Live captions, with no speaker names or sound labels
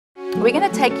We're going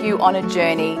to take you on a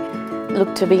journey.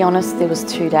 Look, to be honest, there was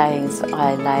 2 days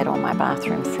I laid on my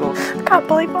bathroom floor. I can't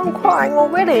believe I'm crying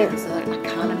already. So I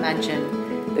can't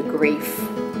imagine the grief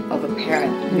of a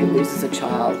parent who loses a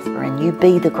child. And you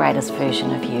be the greatest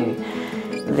version of you,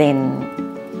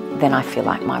 then I feel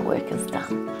like my work is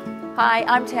done. Hi,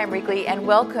 I'm Tam Wrigley and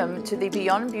welcome to the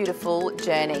Beyond Beautiful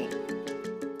journey.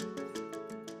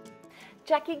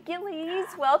 Jackie Gillies,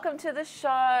 welcome to the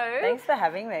show. Thanks for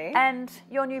having me. And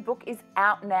your new book is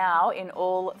out now in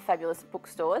all fabulous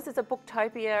bookstores. It's a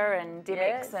Booktopia and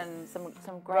Dimmicks and some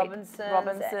great Robinsons.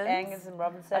 Angus and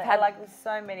Robinson. I've had like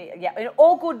so many, in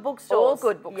all good bookstores. All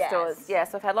good bookstores,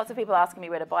 yes. I've had lots of people asking me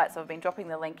where to buy it, so I've been dropping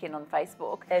the link in on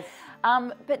Facebook. Yes.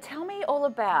 But tell me all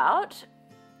about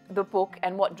the book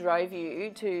and what drove you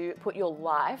to put your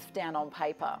life down on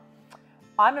paper.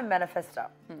 I'm a manifestor,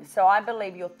 so I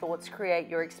believe your thoughts create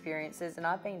your experiences, and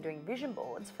I've been doing vision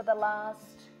boards for the last,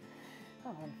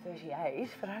 I'm 38,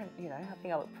 but I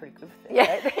think I look pretty good for 38.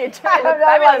 Yeah, I don't know,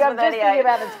 I'm just thinking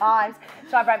about the times.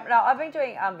 So I've been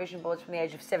doing vision boards from the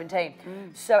age of 17.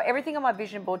 So everything on my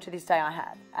vision board to this day I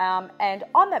have. And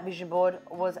on that vision board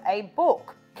was a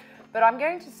book. But I'm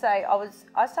going to say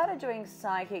I started doing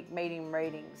psychic medium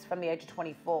readings from the age of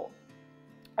 24.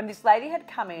 And this lady had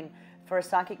come in for a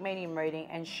psychic medium reading,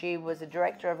 and she was a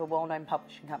director of a well-known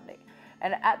publishing company.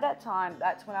 And at that time,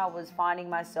 that's when I was finding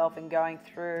myself and going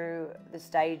through the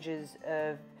stages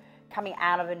of coming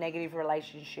out of a negative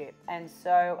relationship. And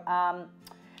so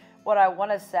what I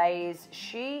want to say is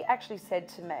she actually said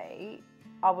to me,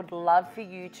 I would love for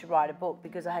you to write a book,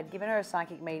 because I had given her a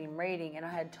psychic medium reading and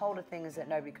I had told her things that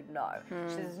nobody could know.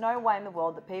 She said, there's no way in the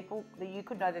world that you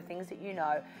could know the things that you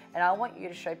know, and I want you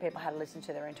to show people how to listen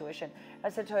to their intuition.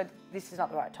 I said to her, this is not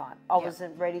the right time. I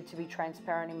wasn't ready to be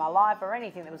transparent in my life or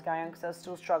anything that was going on, because I was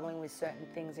still struggling with certain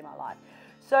things in my life.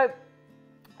 So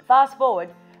fast forward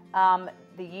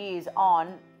the years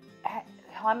on,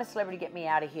 I'm a Celebrity, Get Me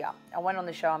Out of Here. I went on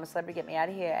the show, I'm a Celebrity, Get Me Out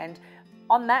of Here, and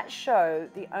on that show,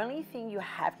 the only thing you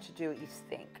have to do is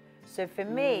think. So for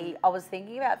me, I was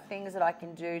thinking about things that I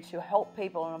can do to help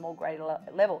people on a more greater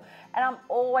level. And I'm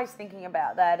always thinking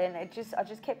about that, and I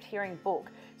just kept hearing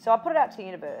book. So I put it out to the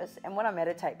universe, and when I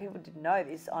meditate, people didn't know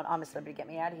this, on I'm a Celebrity, Get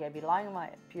Me Out of Here, I'd be lying on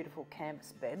my beautiful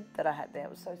canvas bed that I had there.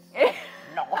 It was so soft.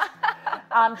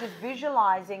 Not. Just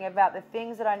visualizing about the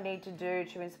things that I need to do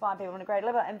to inspire people on a great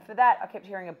level. And for that, I kept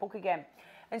hearing a book again.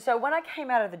 And so when I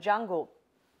came out of the jungle,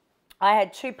 I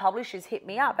had 2 publishers hit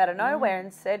me up out of nowhere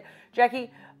and said, Jackie,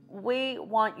 we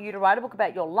want you to write a book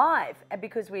about your life, and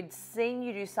because we'd seen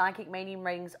you do psychic medium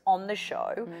readings on the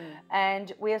show,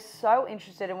 and we are so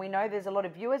interested, and we know there's a lot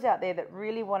of viewers out there that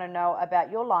really want to know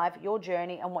about your life, your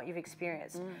journey, and what you've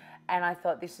experienced. And I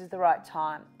thought, this is the right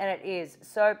time, and it is.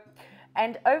 So,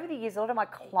 and over the years, a lot of my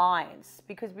clients,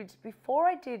 because before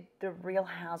I did the Real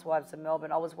Housewives of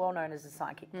Melbourne, I was well known as a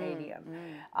psychic medium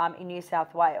in New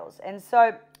South Wales. And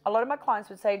so a lot of my clients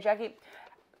would say, Jackie,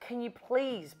 can you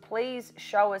please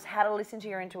show us how to listen to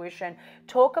your intuition,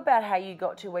 talk about how you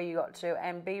got to where you got to,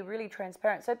 and be really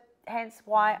transparent. So hence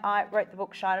why I wrote the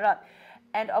book, Shine It Up.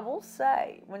 And I will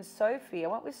say, when I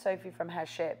went with Sophie from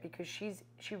Hachette, because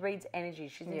she reads energy,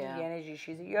 she's into the energy,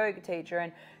 she's a yoga teacher,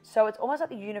 and so it's almost like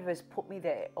the universe put me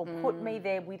there, or put me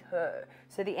there with her.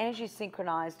 So the energy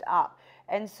synchronized up.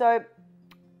 And so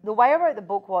the way I wrote the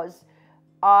book was,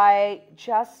 I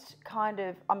just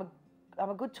I'm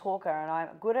a good talker, and I'm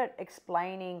good at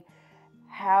explaining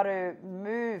how to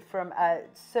move from a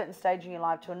certain stage in your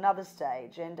life to another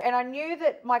stage. And I knew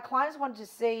that my clients wanted to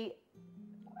see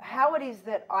how it is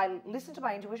that I listen to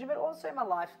my intuition, but also my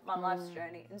life's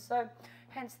journey. And so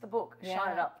hence the book,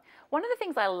 Shine It Up. One of the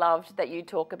things I loved that you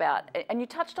talk about, and you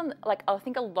touched on, I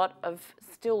think a lot of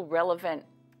still relevant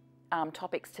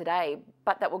topics today,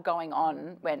 but that were going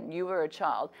on when you were a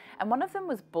child. And one of them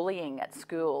was bullying at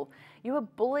school. You were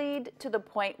bullied to the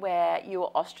point where you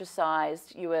were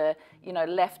ostracized, you were,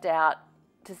 left out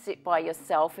to sit by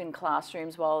yourself in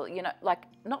classrooms while,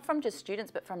 not from just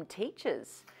students, but from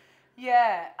teachers.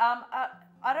 Yeah,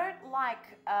 I don't like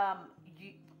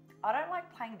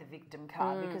playing the victim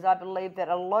card, because I believe that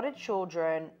a lot of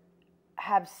children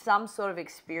have some sort of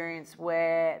experience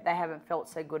where they haven't felt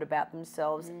so good about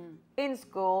themselves in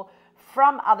school,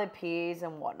 from other peers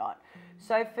and whatnot.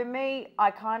 So for me,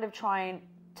 I kind of try and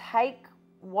take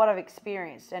what I've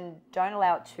experienced and don't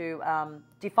allow it to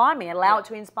define me, allow it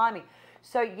to inspire me.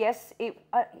 So yes, it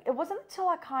wasn't until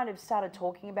I kind of started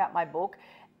talking about my book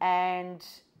and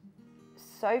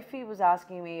Sophie was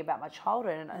asking me about my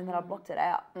childhood, and then I blocked it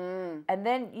out. And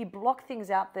then you block things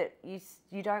out that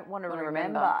you don't want to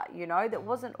remember, you know, that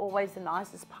wasn't always the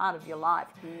nicest part of your life.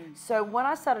 So when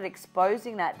I started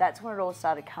exposing that, that's when it all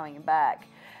started coming back.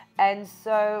 And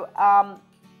so,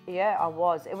 yeah, I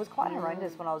was. It was quite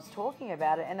horrendous when I was talking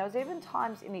about it. And there was even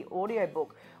times in the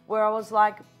audiobook where I was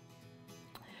like,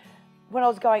 when I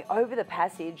was going over the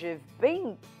passage of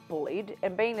being bullied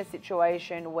and being in a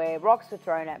situation where rocks were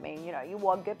thrown at me, and, you know, you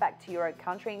want to get back to your own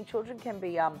country, and children can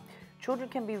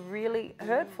be really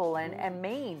hurtful and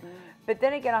mean. But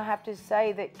then again, I have to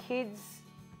say that kids,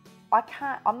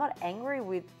 I'm not angry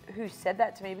with who said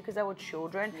that to me, because they were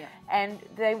children and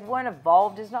they weren't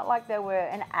evolved. It's not like they were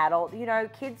an adult. You know,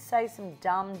 kids say some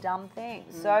dumb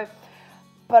things. So,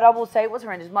 but I will say it was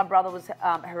horrendous. My brother was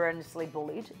horrendously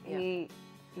bullied.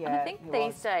 And I think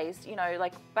these days, you know,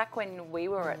 like back when we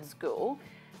were at school,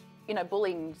 you know,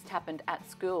 bullying happened at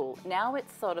school. Now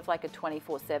it's sort of like a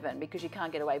 24/7, because you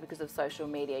can't get away because of social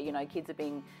media. You know, kids are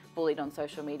being bullied on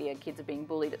social media, kids are being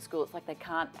bullied at school. It's like they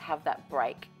can't have that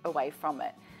break away from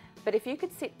it. But if you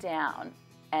could sit down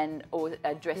or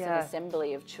address an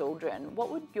assembly of children, what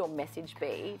would your message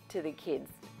be to the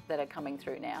kids that are coming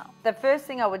through now? The first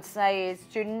thing I would say is,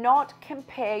 do not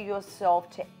compare yourself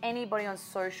to anybody on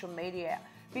social media,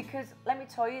 because let me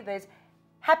tell you,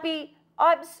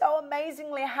 I'm so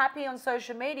amazingly happy on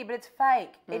social media, but it's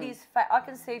fake. It is fake. I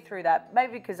can see through that.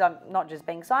 Maybe because I'm not just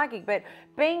being psychic, but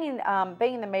being in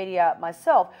the media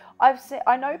myself,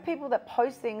 I know people that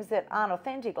post things that aren't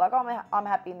authentic. Like, I'm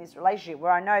happy in this relationship,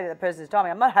 where I know that the person's told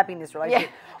me I'm not happy in this relationship.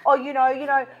 Or you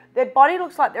know, their body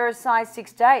looks like they're a size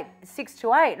 6 to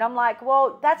 8, and I'm like,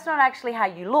 well, that's not actually how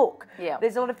you look.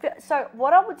 There's a lot of so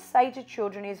what I would say to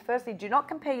children is, firstly, do not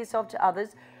compare yourself to others.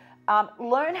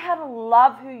 Learn how to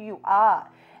love who you are,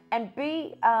 and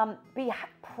be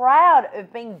proud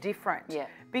of being different.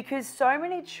 Because so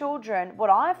many children, what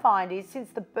I find is,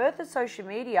 since the birth of social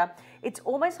media, it's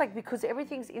almost like, because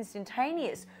everything's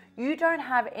instantaneous, you don't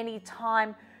have any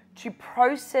time to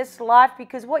process life,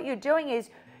 because what you're doing is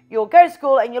you'll go to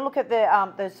school and you look at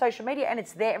the social media, and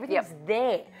it's there, everything's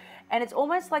there. And it's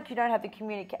almost like you don't have the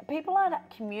people aren't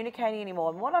communicating anymore.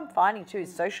 And what I'm finding too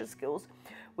is social skills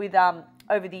with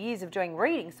over the years of doing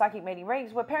readings, psychic meeting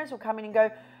readings, where parents will come in and go,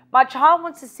 my child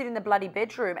wants to sit in the bloody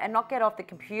bedroom and not get off the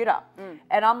computer.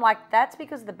 And I'm like, that's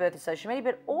because of the birth of social media.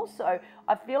 But also,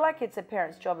 I feel like it's a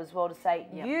parent's job as well to say,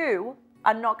 you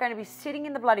are not going to be sitting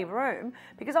in the bloody room,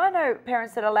 because I know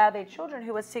parents that allow their children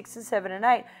who are 6 and 7 and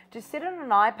 8 to sit on an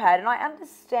iPad. And I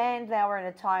understand now we're in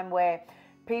a time where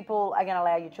people are going to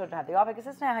allow your children to have the iPad, because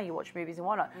that's not how you watch movies and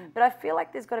whatnot. But I feel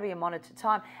like there's got to be a monitored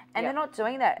time, and they're not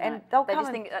doing that. And they'll they come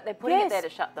just think they're putting it there to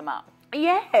shut them up.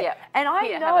 And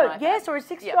I know, or a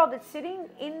 6-year-old that's sitting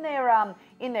in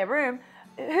their room,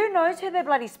 who knows who they're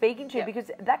bloody speaking to,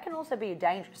 because that can also be a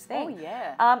dangerous thing.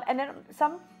 And then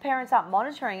some parents aren't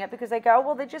monitoring it, because they go,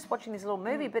 well, they're just watching this little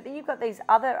movie, but then you've got these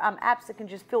other apps that can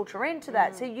just filter into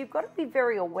that. So you've got to be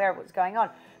very aware of what's going on.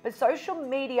 But social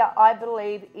media, I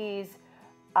believe, is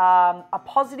a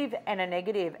positive and a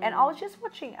negative. And I was just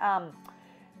watching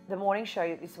the morning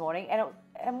show this morning,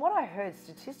 and what I heard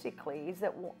statistically is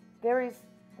that there is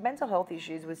mental health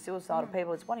issues with suicidal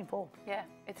people. It's 1 in 4. Yeah,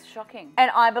 it's shocking. And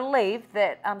I believe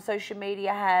that social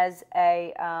media has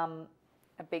a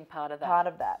big part of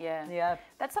that. Yeah.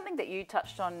 That's something that you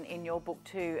touched on in your book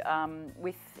too.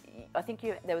 I think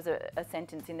there was a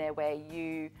sentence in there where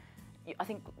you, I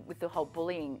think with the whole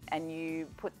bullying, and you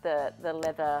put the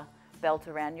leather belt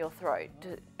around your throat,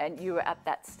 and you were at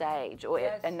that stage,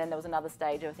 and then there was another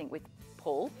stage, I think, with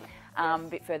Paul, a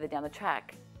bit further down the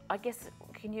track. I guess,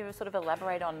 can you sort of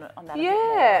elaborate on that a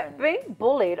bit more? Being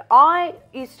bullied, I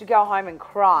used to go home and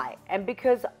cry, and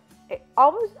because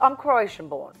I'm Croatian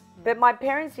born, but my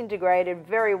parents integrated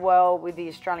very well with the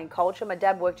Australian culture. My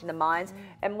dad worked in the mines,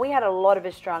 and we had a lot of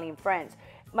Australian friends.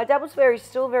 My dad was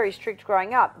still very strict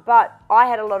growing up, but I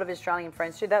had a lot of Australian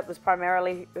friends too. That was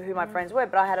primarily who my friends were,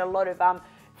 but I had a lot of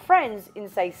friends in,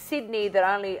 say, Sydney that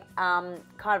only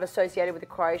kind of associated with the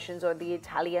Croatians or the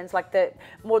Italians, like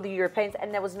more the Europeans,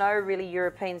 and there was no really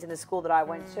Europeans in the school that I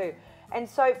went to. And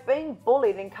so being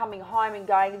bullied and coming home and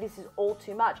going, this is all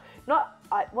too much.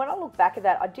 When I look back at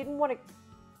that, I didn't want to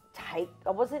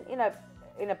I wasn't in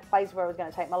a place where I was going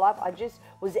to take my life. I just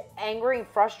was angry and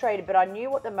frustrated, but I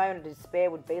knew what the moment of despair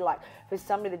would be like for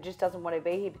somebody that just doesn't want to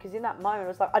be here, because in that moment it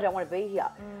was like, I don't want to be here.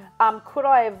 Could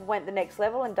I have went the next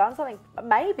level and done something?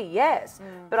 Maybe, yes.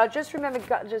 But I just remember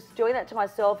just doing that to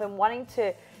myself and wanting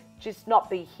to just not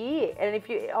be here. And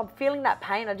I'm feeling that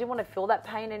pain, I didn't want to feel that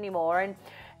pain anymore.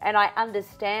 And I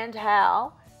understand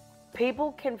how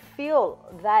people can feel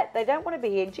that they don't want to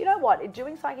be here. Do you know what?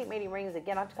 Doing psychic medium readings,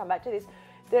 again, I have to come back to this,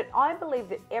 that I believe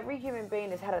that every human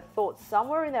being has had a thought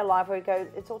somewhere in their life where you go,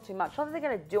 it's all too much. Not that they're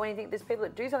going to do anything. There's people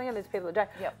that do something and there's people that don't.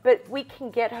 Yep. But we can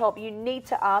get help. You need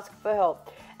to ask for help.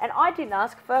 And I didn't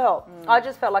ask for help. I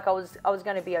just felt like I was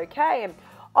going to be okay. And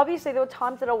obviously there were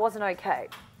times that I wasn't okay.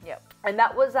 Yep. And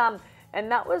that was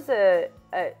a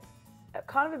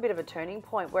kind of a bit of a turning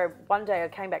point where one day I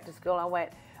came back to school and I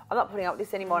went, I'm not putting up with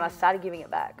this anymore, and I started giving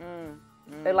it back.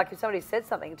 Like if somebody said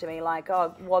something to me like,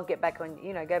 oh, well, get back on,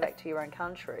 go back to your own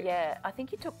country. Yeah, I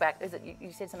think you took back,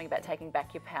 you said something about taking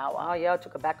back your power. Oh yeah, I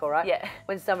took it back, all right. Yeah.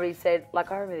 When somebody said,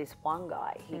 like I remember this one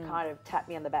guy, he kind of tapped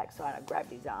me on the backside, I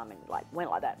grabbed his arm and like went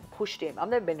like that and pushed him. I've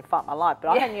never been to fight in my life, but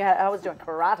I knew how, I was doing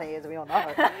karate, as we all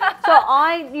know. So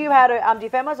I knew how to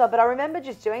defend myself, but I remember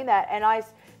just doing that, and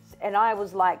I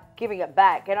was like giving it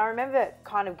back. And I remember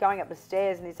kind of going up the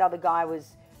stairs and this other guy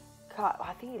was,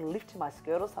 I think he lifted my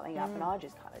skirt or something up, and I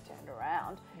just kind of turned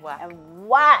around and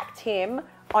whacked him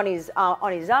on his arm.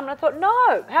 And I thought,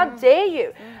 no, how dare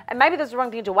you? And maybe that's the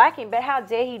wrong thing to whack him, but how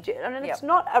dare he do? And it's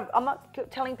not. I'm not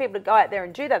telling people to go out there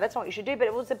and do that. That's not what you should do. But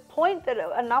it was a point that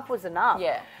enough was enough.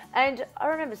 Yeah. And I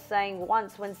remember saying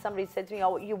once when somebody said to me,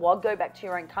 "Oh, you will go back to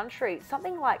your own country,"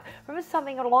 something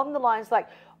along the lines like,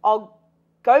 "I'll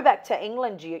go back to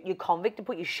England, you convict, and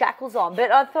put your shackles on."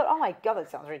 But I thought, oh my God, that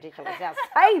sounds ridiculous now,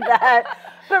 say that.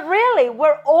 But really,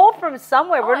 we're all from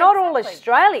somewhere. We're not all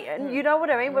Australian, you know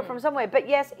what I mean? We're from somewhere. But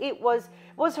yes, it was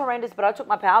horrendous, but I took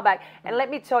my power back. And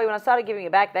let me tell you, when I started giving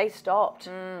it back, they stopped.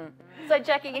 So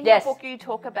Jackie, in your book you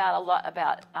talk about a lot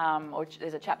about, or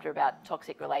there's a chapter about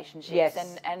toxic relationships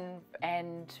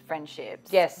and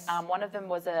friendships. Yes. One of them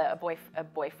was a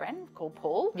boyfriend called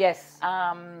Paul. Yes.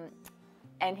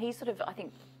 And he sort of, I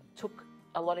think, took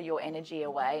a lot of your energy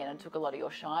away and took a lot of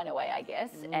your shine away, I guess,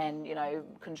 and,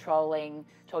 controlling,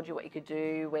 told you what you could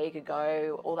do, where you could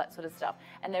go, all that sort of stuff.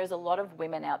 And there's a lot of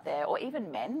women out there, or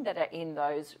even men, that are in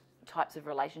those types of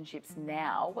relationships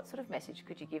now. What sort of message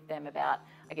could you give them about,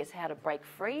 I guess, how to break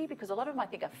free? Because a lot of them, I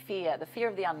think, are the fear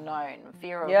of the unknown,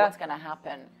 fear of what's going to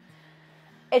happen.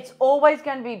 It's always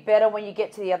going to be better when you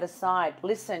get to the other side.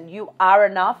 Listen, you are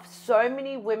enough. So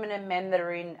many women and men that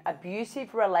are in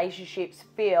abusive relationships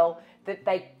feel that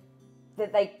they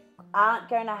aren't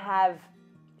going to have,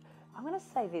 I'm going to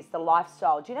say this, the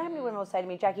lifestyle. Do you know how many women will say to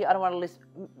me, Jackie, I don't want to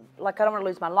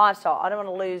lose my lifestyle. I don't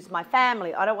want to lose my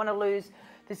family. I don't want to lose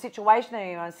the situation that I'm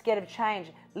in. I'm scared of change.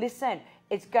 Listen,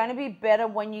 it's going to be better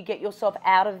when you get yourself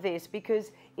out of this,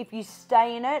 because if you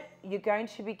stay in it, you're going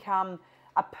to become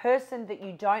a person that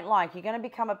you don't like. You're going to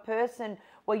become a person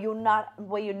where you're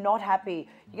not happy.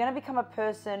 You're going to become a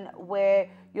person where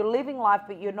you're living life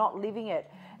but you're not living it.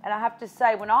 And I have to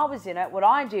say, when I was in it, what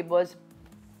I did was,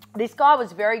 this guy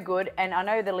was very good, and I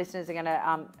know the listeners are going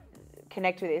to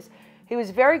connect with this. He was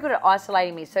very good at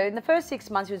isolating me. So in the first 6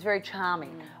 months, he was very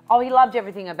charming. Oh, he loved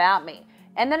everything about me.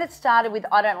 And then it started with,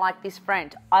 I don't like this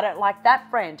friend. I don't like that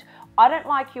friend. I don't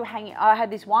like you hanging. I had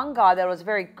this one guy that I was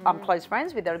very close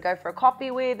friends with, that I'd go for a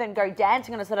coffee with and go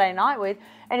dancing on a Saturday night with,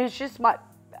 and he was just my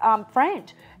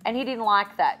friend, and he didn't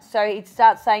like that. So he'd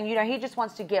start saying, he just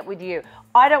wants to get with you.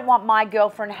 I don't want my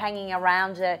girlfriend hanging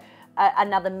around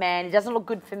another man. It doesn't look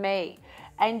good for me.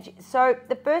 And so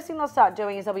the first thing they'll start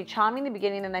doing is they'll be charming in the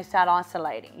beginning, and then they start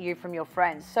isolating you from your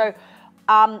friends. So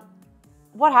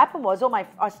what happened was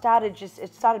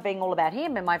it started being all about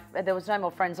him, and there was no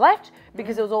more friends left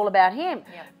because it was all about him.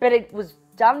 Yep. But it was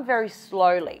done very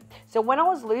slowly. So when I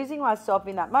was losing myself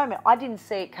in that moment, I didn't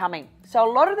see it coming. So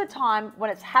a lot of the time when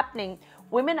it's happening,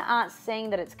 women aren't seeing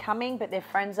that it's coming, but their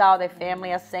friends are, their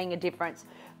family are seeing a difference.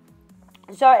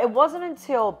 So it wasn't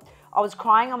until I was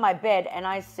crying on my bed and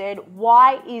I said,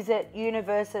 why is it,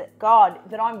 universe, God,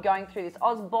 that I'm going through this?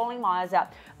 I was bawling my eyes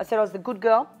out. I said I was the good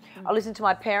girl. I listened to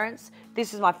my parents.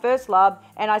 This is my first love.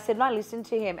 And I said, no, listen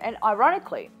to him. And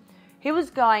ironically, he was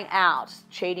going out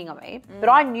cheating on me, but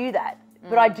I knew that.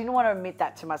 But I didn't want to admit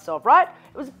that to myself, right?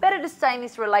 It was better to stay in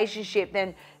this relationship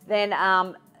than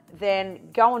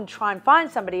go and try and find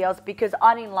somebody else, because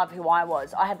I didn't love who I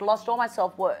was. I had lost all my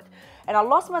self-worth. And I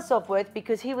lost my self-worth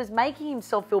because he was making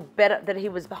himself feel better, that he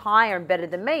was higher and better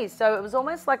than me. So it was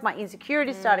almost like my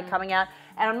insecurities started coming out,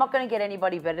 and I'm not going to get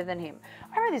anybody better than him.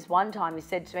 I remember this one time he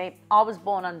said to me, I was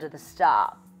born under the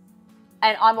star,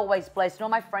 and I'm always blessed, and all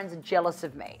my friends are jealous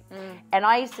of me. And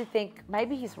I used to think,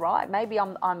 maybe he's right. Maybe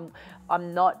I'm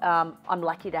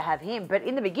lucky to have him. But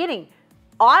in the beginning,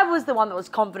 I was the one that was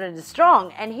confident and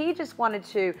strong, and he just wanted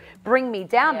to bring me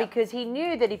down because he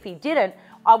knew that if he didn't,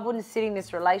 I wouldn't sit in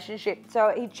this relationship.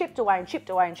 So he chipped away and chipped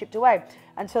away and chipped away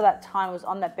until that time I was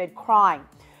on that bed crying.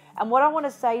 And what I want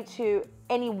to say to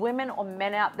any women or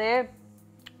men out there,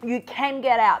 you can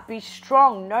get out. Be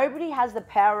strong. Nobody has the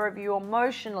power of you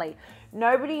emotionally.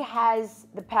 Nobody has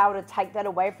the power to take that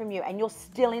away from you, and you're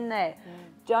still in there.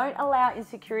 Don't allow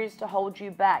insecurities to hold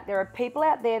you back. There are people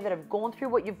out there that have gone through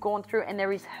what you've gone through, and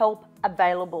there is help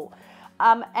available.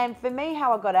 And for me,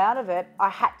 how I got out of it, I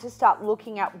had to start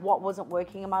looking at what wasn't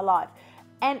working in my life.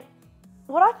 And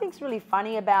what I think is really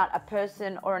funny about a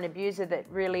person or an abuser that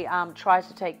really tries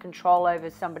to take control over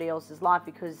somebody else's life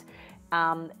because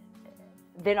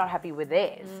they're not happy with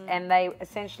theirs, and they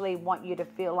essentially want you to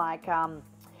feel like,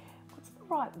 what's the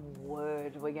right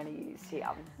word we're going to use here?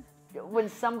 When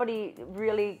somebody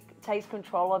really takes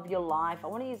control of your life, I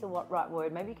want to use the right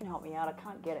word. Maybe you can help me out. I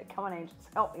can't get it. Come on, angels,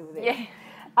 help me with it.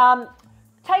 Yeah.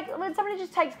 When somebody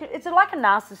just takes, it's like a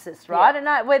narcissist, right?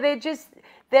 Yeah. And where they're just,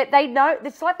 they know,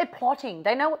 it's like they're plotting.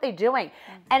 They know what they're doing,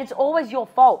 and it's always your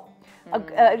fault.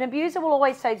 An abuser will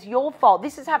always say it's your fault.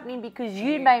 This is happening because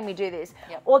you made me do this.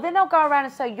 Yep. Or then they'll go around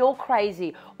and say you're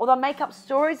crazy. Or they'll make up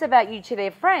stories about you to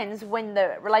their friends when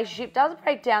the relationship does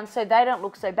break down so they don't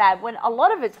look so bad, when a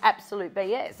lot of it's absolute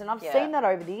BS. And I've seen that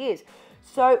over the years.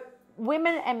 So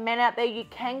women and men out there, you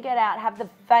can get out, have the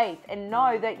faith and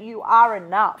know that you are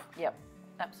enough. Yep,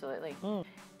 absolutely.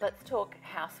 Let's talk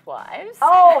Housewives.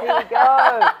 Oh, here we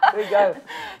go. Here we go.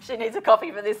 She needs a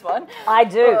coffee for this one. I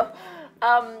do.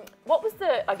 What was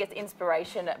the, I guess,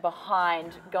 inspiration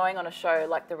behind going on a show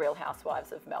like The Real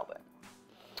Housewives of Melbourne?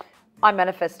 I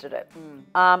manifested it.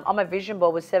 On my vision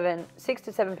board was 6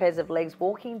 to 7 pairs of legs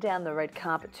walking down the red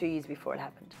carpet 2 years before it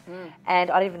happened.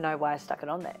 And I didn't even know why I stuck it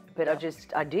on there, but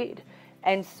I did.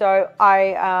 And so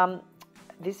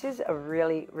this is a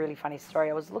really, really funny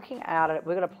story. I was looking out at,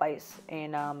 we got a place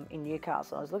in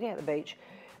Newcastle. I was looking at the beach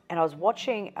and I was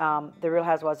watching The Real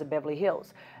Housewives of Beverly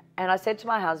Hills. And I said to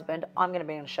my husband, I'm going to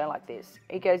be on a show like this.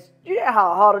 He goes, do you know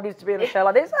how hard it is to be on a show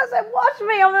like this? I said, watch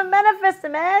me, I'm a manifester,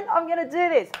 man. I'm going to do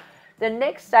this. The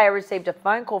next day I received a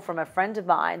phone call from a friend of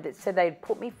mine that said they'd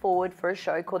put me forward for a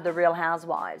show called The Real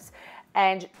Housewives.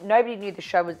 And nobody knew the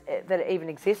show that it even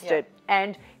existed.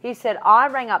 And he said, I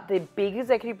rang up the big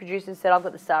executive producer and said, I've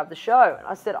got the star of the show. And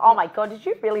I said, oh my God, did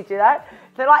you really do that?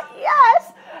 They're like,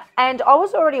 yes. And I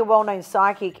was already a well-known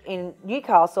psychic in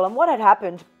Newcastle. And what had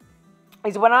happened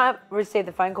is when I received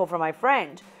the phone call from my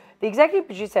friend, the executive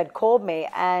producer had called me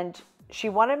and she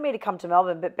wanted me to come to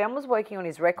Melbourne, but Ben was working on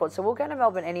his record, so we'll go to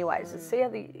Melbourne anyways and see how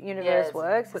the universe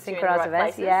works, the synchronized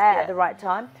events, at the right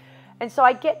time. And so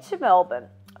I get to Melbourne,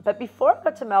 but before I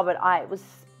got to Melbourne, I was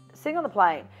sitting on the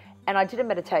plane and I did a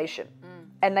meditation,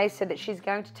 and they said that she's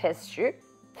going to test you.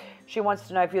 She wants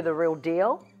to know if you're the real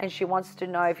deal, and she wants to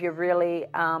know if you're really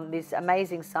this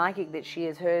amazing psychic that she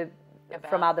has heard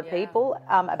from other people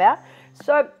about.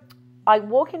 So I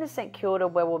walk into St Kilda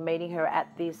where we're meeting her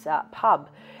at this pub.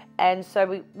 And so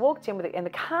we walked in with it, and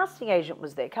the casting agent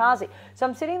was there, Kazi. So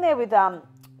I'm sitting there with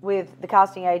the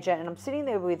casting agent, and I'm sitting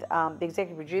there with the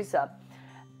executive producer.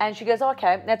 And she goes, oh,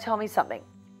 okay, now tell me something.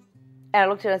 And I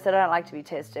looked at her and said, I don't like to be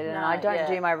tested, and I don't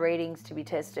do my readings to be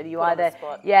tested. You either,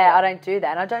 I don't do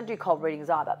that. And I don't do cold readings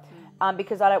either.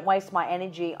 Because I don't waste my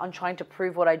energy on trying to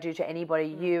prove what I do to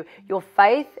anybody. Your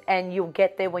faith, and you'll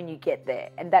get there when you get there.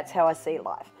 And that's how I see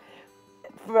life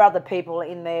for other people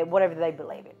in there, whatever they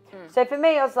believe in. So for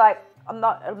me, I was like, I'm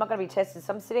not going to be tested.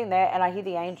 So I'm sitting there and I hear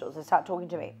the angels. They start talking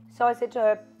to me. So I said to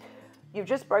her, you've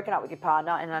just broken up with your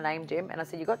partner, and I named him. And I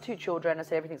said, you've got 2 children. I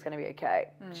said, everything's going to be okay.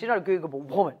 She's not a Googleable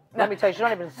woman. Let me tell you, she's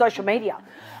not even on social media.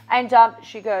 And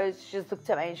she just looked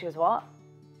at me and she goes, what?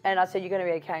 And I said, you're going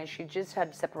to be okay. And she just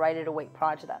had separated a week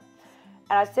prior to that.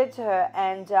 And I said to her,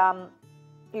 and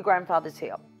your grandfather's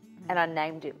here. And I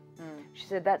named him. She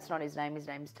said, that's not his name. His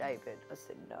name's David. I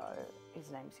said, no,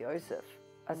 his name's Joseph.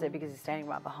 I said, because he's standing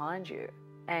right behind you.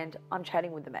 And I'm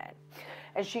chatting with the man.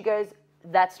 And she goes,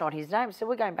 that's not his name. So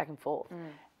we're going back and forth.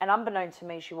 And unbeknown to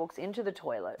me, she walks into the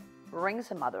toilet, rings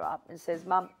her mother up and says,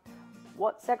 Mum,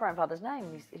 what's that grandfather's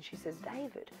name? And she says,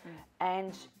 David.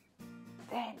 And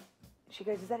then she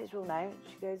goes, is that his real name?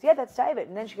 She goes, yeah, that's David.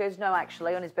 And then she goes, no,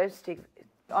 actually, on his birth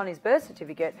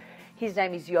certificate, his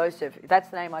name is Joseph. That's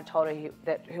the name I told her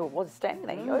who was standing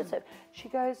there, Joseph. She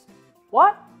goes,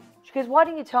 what? She goes, why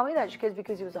didn't you tell me that? She goes,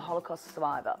 because he was a Holocaust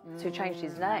survivor, so he changed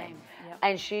his name.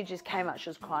 And she just came out, she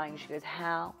was crying. She goes,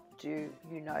 how do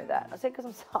you know that? I said, because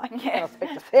I'm psychic and I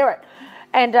speak to spirit.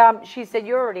 And she said,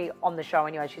 you're already on the show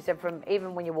anyway. She said, from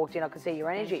even when you walked in, I could see your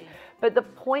energy. But the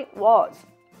point was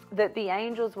that the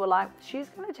angels were like, she's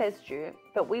going to test you,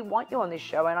 but we want you on this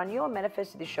show. And I knew I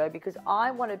manifested this show because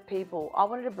I wanted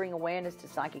to bring awareness to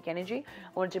psychic energy.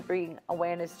 I wanted to bring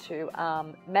awareness to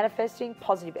manifesting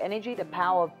positive energy, the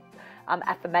power of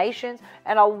affirmations,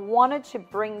 and I wanted to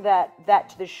bring that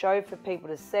to the show for people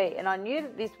to see. And I knew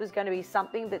that this was going to be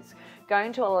something that's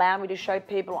going to allow me to show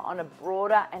people on a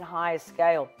broader and higher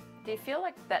scale. Do you feel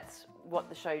like that's what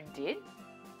the show did?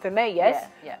 For me, yes,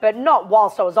 yeah. But not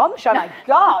whilst I was on the show. My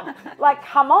God, like,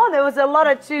 come on, there was a lot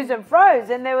of to's and fro's,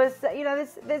 and there was, you know,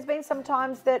 there's been some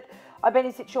times that I've been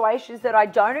in situations that I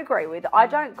don't agree with. I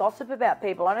don't gossip about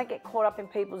people. I don't get caught up in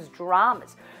people's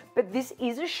dramas. But this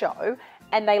is a show,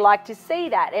 and they like to see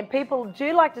that, and people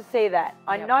do like to see that.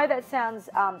 I know that sounds,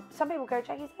 some people go,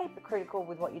 Jackie, is that hypocritical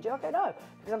with what you do? I go, no,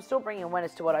 because I'm still bringing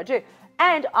awareness to what I do.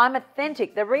 And I'm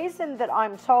authentic. The reason that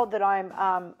I'm told that I'm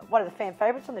one of the fan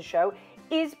favorites on the show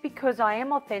is because I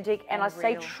am authentic and I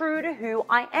stay true to who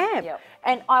I am.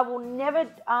 And I will never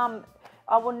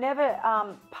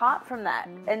part from that.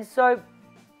 And so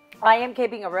I am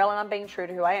keeping it real and I'm being true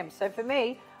to who I am. So for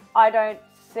me, I don't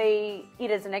see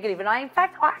it as a negative. And in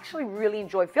fact, I actually really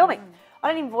enjoy filming.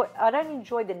 I don't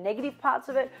enjoy the negative parts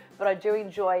of it, but I do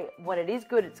enjoy when it is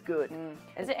good, it's good.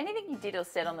 Is there anything you did or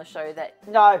said on the show that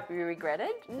you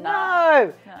regretted?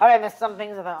 No. I mean, there's some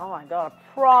things I thought, oh my God,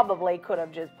 I probably could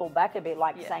have just pulled back a bit,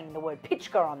 like saying the word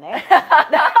pitchka on there.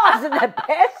 That wasn't the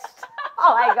best.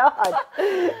 Oh my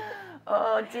God.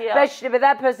 Oh dear. But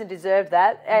that person deserved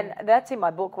that. And that's in my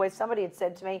book where somebody had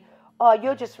said to me, oh,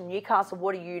 you're just from Newcastle,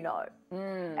 what do you know?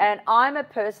 And I'm a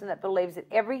person that believes that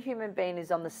every human being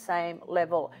is on the same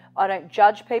level. I don't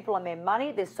judge people on their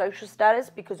money, their social status,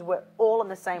 because we're all on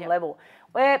the same level.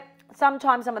 Where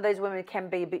sometimes some of those women can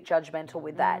be a bit judgmental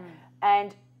with that.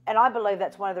 And I believe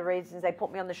that's one of the reasons they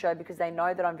put me on the show, because they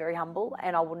know that I'm very humble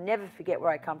and I will never forget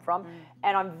where I come from.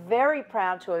 And I'm very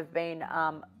proud to have been,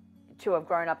 to have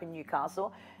grown up in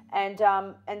Newcastle. And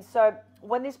so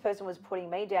when this person was putting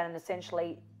me down and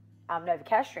essentially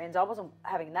Novocastrians, I wasn't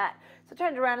having that. So I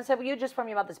turned around and said, well, you're just from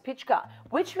your mother's pitchka,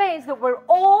 which means that we're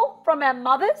all from our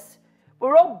mothers.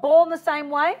 We're all born the same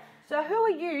way. So who are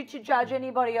you to judge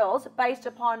anybody else based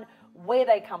upon where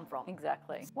they come from?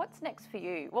 Exactly. What's next for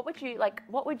you? What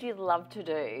would you love to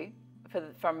do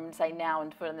from say now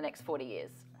and for the next 40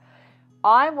 years?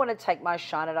 I want to take my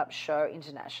Shine It Up show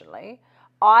internationally.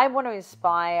 I want to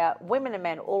inspire women and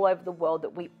men all over the world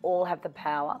that we all have the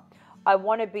power. I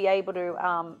want to be able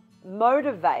to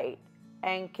motivate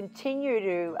and continue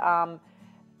to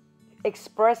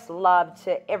express love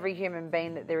to every human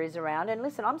being that there is around. And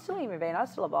listen, I'm still a human being. I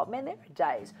still evolve. Man, there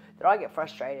are days that I get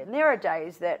frustrated. And there are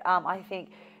days that I think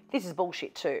this is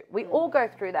bullshit too. We all go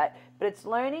through that. But it's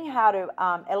learning how to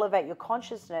elevate your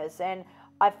consciousness. And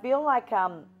I feel like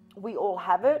we all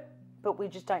have it, but we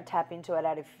just don't tap into it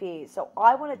out of fear. So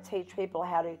I want to teach people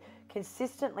how to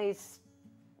consistently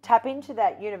tap into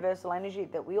that universal energy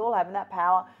that we all have and that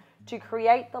power to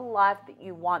create the life that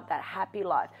you want, that happy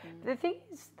life. The thing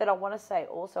is that I want to say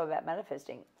also about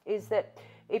manifesting is that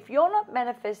if you're not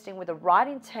manifesting with the right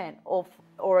intent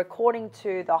or according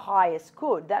to the highest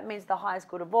good, that means the highest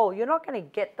good of all, you're not going to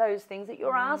get those things that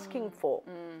you're asking for.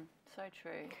 So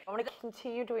true. I want to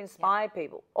continue to inspire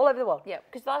people all over the world. Yeah,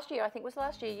 because last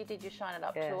year you did your Shine It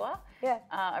Up tour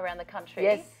around the country.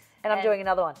 Yes. And I'm doing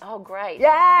another one. Oh, great.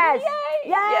 Yes. Yay.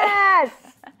 Yes.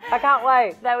 I can't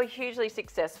wait. They were hugely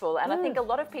successful. And I think a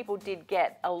lot of people did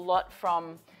get a lot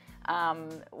from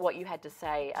what you had to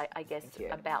say, I guess,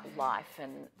 about life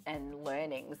and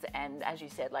learnings. And as you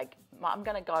said, like, I'm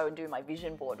going to go and do my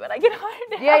vision board when I get home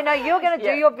now. Yeah, no, you're going to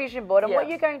do your vision board. And what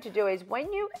you're going to do is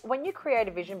when you create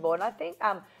a vision board, and I think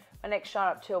my next Shine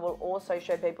Up tour will also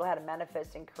show people how to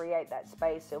manifest and create that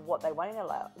space of what they want in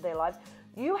their lives.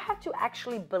 You have to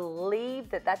actually believe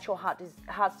that that's your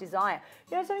heart's desire.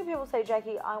 You know, so many people say,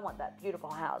 Jackie, I want that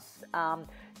beautiful house,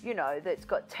 you know, that's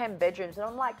got 10 bedrooms. And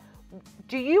I'm like,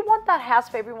 do you want that house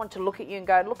for everyone to look at you and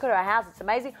go, look at her house, it's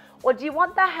amazing? Or do you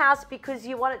want the house because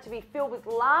you want it to be filled with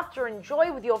laughter and joy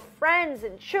with your friends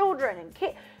and children and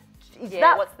kids?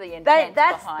 What's the intent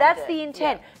that's the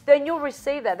intent. Then you'll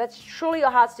receive that. That's truly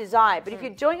your heart's desire. But if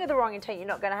you're doing it with the wrong intent, you're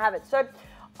not going to have it. So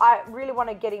I really want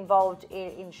to get involved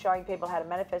in showing people how to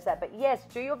manifest that. But yes,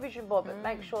 do your vision board, but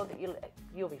make sure that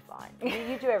you'll be fine.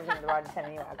 You do everything with the right intent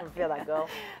anyway. I can feel that, girl.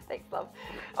 Thanks, love.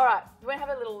 All right, we're going to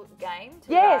have a little game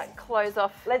to close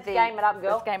off. Let's game it up,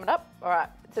 girl. Let's game it up. All right.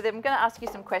 So then I'm going to ask you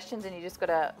some questions and you just got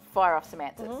to fire off some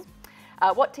answers.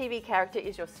 What TV character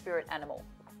is your spirit animal?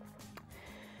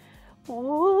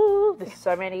 Ooh, there's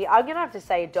so many. I'm going to have to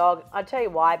say a dog. I'll tell you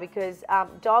why. Because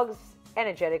dogs,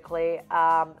 energetically,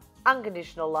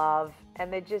 unconditional love,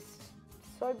 and they're just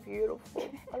so beautiful.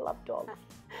 I love dogs.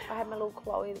 I had my little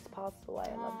Chloe that's passed away.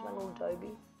 I loved my little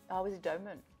Dobie. Oh, was it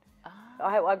Doberman?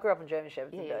 I grew up in German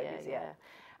Shepherds and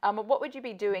Dobies, What would you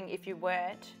be doing if you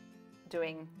weren't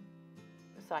doing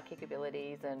psychic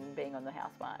abilities and being on the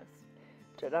Housewives?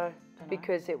 Don't know.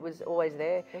 Because it was always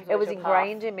there. It was always your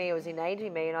ingrained in me, it was innate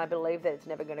in me, and I believe that it's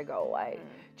never going to go away.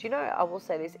 Do you know, I will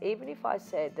say this, even if I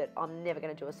said that I'm never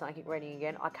going to do a psychic reading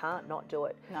again, I can't not do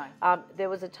it. No. There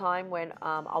was a time when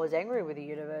I was angry with the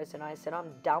universe and I said,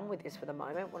 I'm done with this for the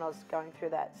moment, when I was going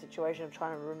through that situation of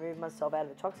trying to remove myself out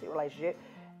of a toxic relationship.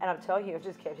 And I'm telling you, I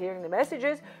just kept hearing the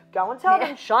messages. Go and tell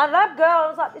them, shine it up, girl. I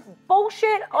was like, this is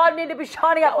bullshit. I need to be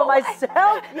shining up for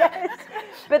myself. Yes.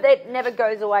 But that never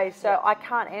goes away. So I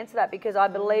can't answer that because I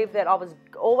believe that I was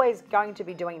always going to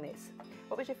be doing this.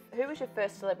 Who was your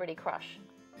first celebrity crush?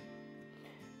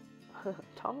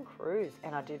 Tom Cruise.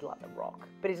 And I did like The Rock.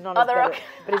 But he's not, but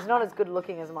he's not as good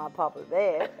looking as my papa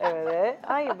there. Over there.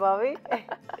 Are you, Bobby?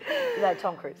 No,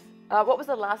 Tom Cruise. What was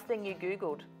the last thing you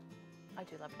Googled? I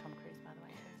do love Tom Cruise, by the way,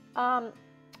 too.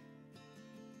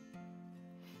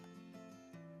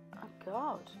 Oh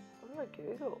God, what did I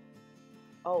Google?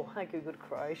 Oh, I Googled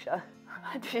Croatia.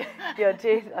 Yeah,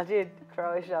 I did.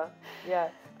 Croatia, yeah.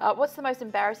 What's the most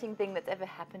embarrassing thing that's ever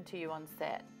happened to you on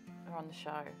set or on the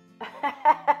show?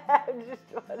 I'm just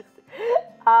trying to say.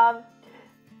 Oh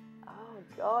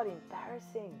God,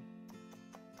 embarrassing.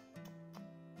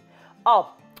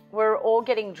 Oh, we're all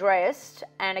getting dressed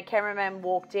and a cameraman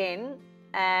walked in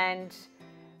and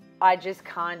I just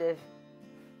kind of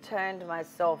turned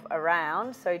myself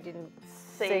around so he didn't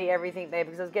see everything there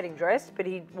because I was getting dressed, but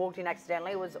he walked in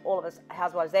accidentally. It was all of us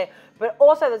housewives there. But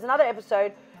also there's another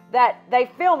episode that they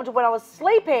filmed when I was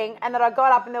sleeping and that I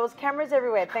got up and there was cameras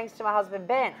everywhere, thanks to my husband,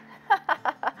 Ben.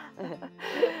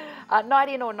 Night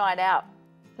in or night out?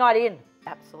 Night in.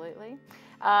 Absolutely.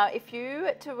 If you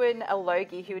were to win a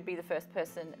Logie, who would be the first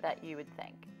person that you would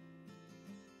thank?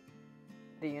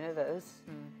 The universe.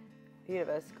 The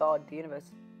universe, God, the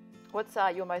universe. What's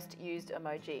your most used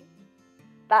emoji?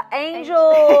 The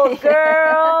angels,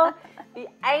 girl. The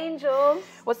angels.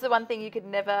 What's the one thing you could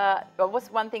never, or what's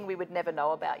one thing we would never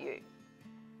know about you?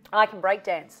 I can break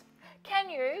dance. Can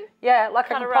you? Yeah,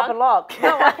 like I can pop and lock.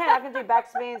 No, I can. I can do back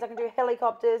spins. I can do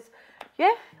helicopters.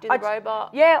 Yeah. Do the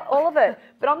robot. Yeah, all of it.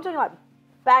 But I'm doing like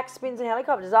back spins and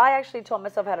helicopters. I actually taught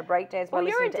myself how to break dance by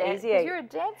listening to Easy. You're a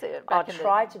dancer. I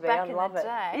tried to be. I love it.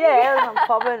 Day. Yeah, I'm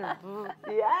popping.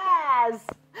 Yes.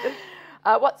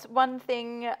 What's one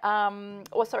thing,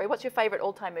 what's your favourite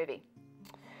all-time movie?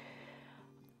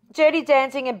 Dirty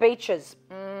Dancing and Beaches.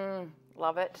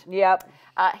 Love it. Yep.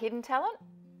 Hidden talent?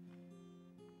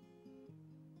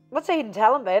 What's a hidden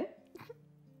talent, Ben?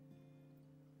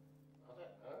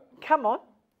 Come on.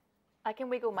 I can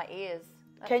wiggle my ears.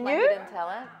 That's can my you? Hidden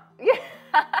talent. Yeah.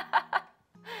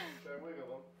 Wiggle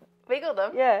them. Wiggle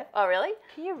them? Yeah. Oh, really?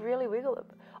 Can you really wiggle them?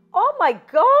 Oh my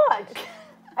God.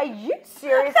 Are you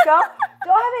serious, girl? Do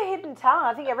I have a hidden talent?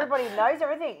 I think everybody knows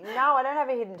everything. No, I don't have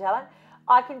a hidden talent.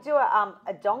 I can do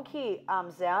a donkey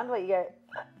sound where you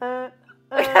go.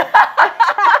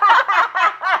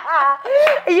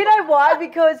 You know why?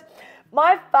 Because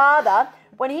my father,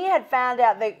 when he had found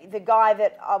out the guy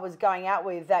that I was going out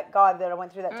with, that guy that I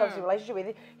went through that toxic relationship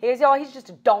with, he goes, oh, he's just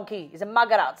a donkey. He's a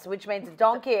muggeruts, which means a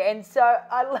donkey. And so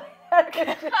I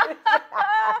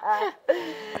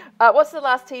what's the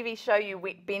last TV show you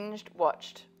binged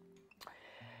watched?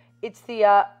 It's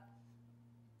the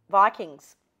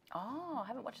Vikings. Oh, I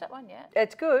haven't watched that one yet.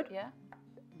 It's good. Yeah.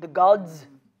 The gods.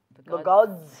 The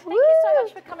gods. Thank you so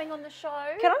much for coming on the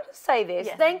show. Can I just say this?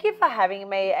 Yes. Thank you for having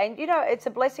me. And, you know, it's a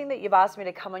blessing that you've asked me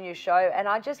to come on your show. And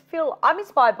I just feel I'm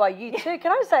inspired by you too.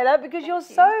 Can I say that? Because you're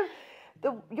so...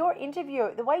 your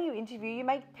interview, the way you interview, you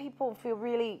make people feel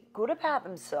really good about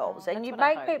themselves, and you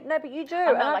make people. No, but you do. I'm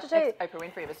and not like you, Oprah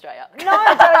Winfrey of Australia.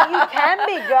 No, but you can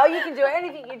be, girl. You can do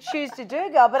anything you choose to do,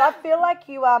 girl. But I feel like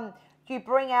you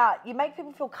bring out, you make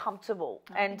people feel comfortable,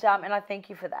 and I thank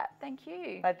you for that. Thank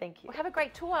you. I thank you. Well, have a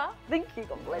great tour. Thank you.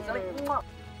 God bless.